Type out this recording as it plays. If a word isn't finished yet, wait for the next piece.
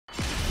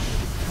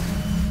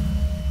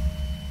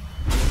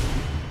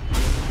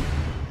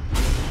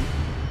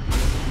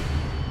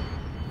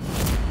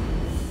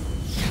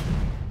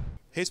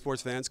Hey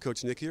sports fans,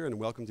 Coach Nick here, and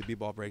welcome to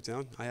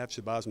BBallBreakdown. I have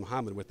Shabazz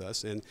Muhammad with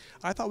us, and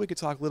I thought we could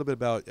talk a little bit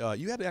about,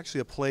 you had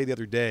actually a play the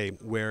other day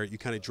where you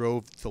kind of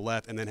drove to the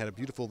left and then had a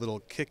beautiful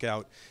little kick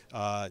out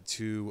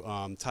to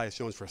Tyus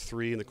Jones for a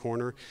three in the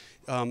corner.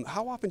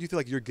 How often do you feel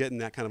like you're getting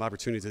that kind of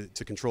opportunity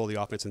to control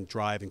the offense and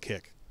drive and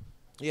kick?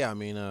 Yeah,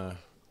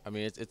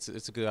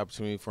 it's a good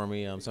opportunity for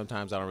me.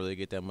 Sometimes I don't really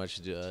get that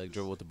much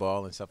dribble with the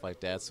ball and stuff like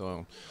that,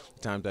 so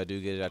the times I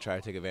do get it, I try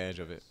to take advantage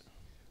of it.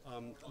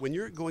 When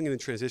you're going in a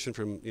transition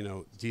from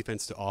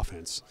defense to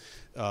offense,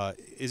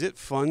 is it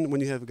fun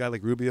when you have a guy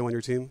like Rubio on your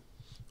team?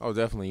 Oh,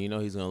 definitely. You know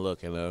he's going to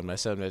look, and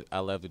that's something that I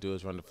love to do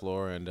is run the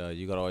floor, and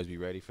you got to always be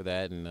ready for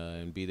that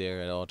and be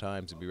there at all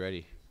times and be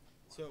ready.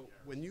 So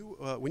when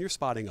you're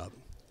spotting up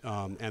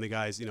and the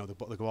guys,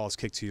 the ball is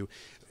kicked to you,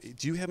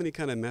 do you have any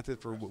kind of method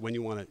for when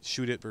you want to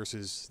shoot it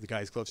versus the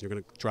guy's close and you're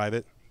going to drive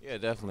it? Yeah,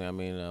 definitely.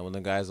 When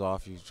the guy's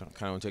off, you kind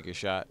of want to take your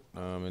shot,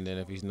 and then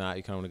if he's not,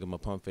 you kind of want to give him a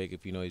pump fake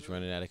if you know he's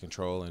running out of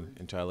control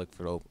and try to look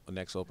for the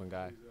next open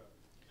guy.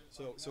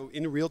 So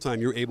in real time,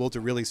 you're able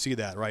to really see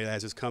that, right?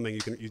 As it's coming,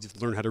 you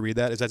just learn how to read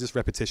that. Is that just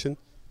repetition?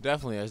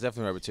 Definitely, it's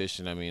definitely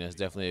repetition. It's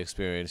definitely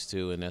experience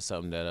too, and that's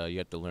something that you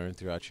have to learn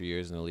throughout your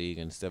years in the league,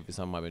 and it's definitely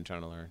something I've been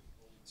trying to learn.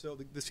 So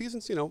the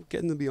season's,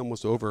 getting to be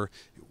almost over.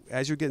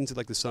 As you're getting to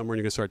like the summer and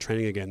you're going to start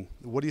training again,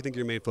 what do you think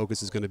your main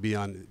focus is going to be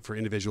on for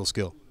individual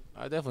skill?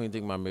 I definitely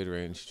think my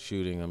mid-range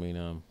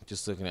shooting.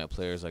 Just looking at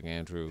players like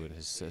Andrew,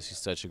 he's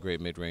such a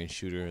great mid-range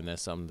shooter, and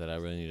that's something that I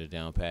really need to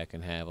downpack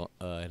and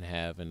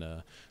have.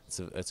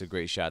 It's a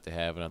great shot to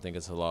have, and I think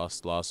it's a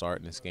lost art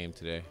in this game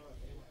today.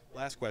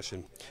 Last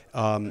question: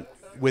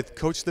 with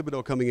Coach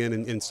Thibodeau coming in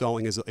and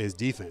installing his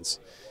defense,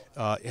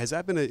 has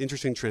that been an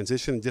interesting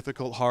transition?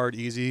 Difficult, hard,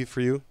 easy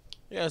for you?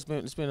 Yeah,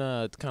 it's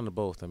been kind of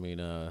both.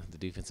 The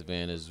defensive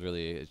end is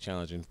really a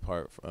challenging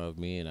part of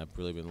me, and I've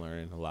really been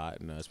learning a lot,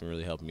 and it's been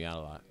really helping me out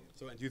a lot.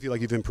 So do you feel like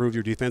you've improved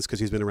your defense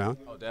because he's been around?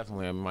 Oh,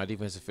 definitely. My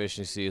defense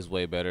efficiency is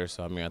way better,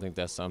 so I think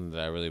that's something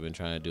that I've really been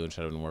trying to do and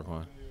try to work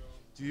on.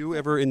 Do you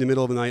ever, in the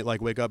middle of the night, like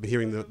wake up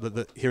hearing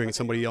hearing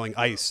somebody yelling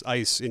 "ice,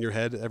 ice" in your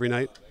head every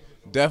night?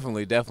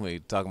 Definitely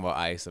talking about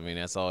ice.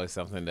 That's always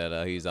something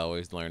that he's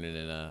always learning,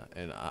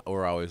 and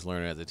we're always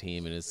learning as a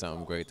team, and it's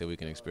something great that we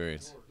can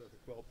experience.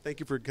 Well,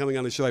 thank you for coming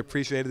on the show. I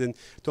appreciate it, and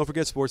don't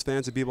forget, sports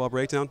fans, at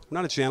BBallBreakdown, we're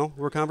not a channel,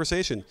 we're a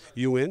conversation.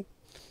 You in?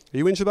 Are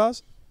you in,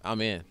 Shabazz? I'm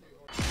in.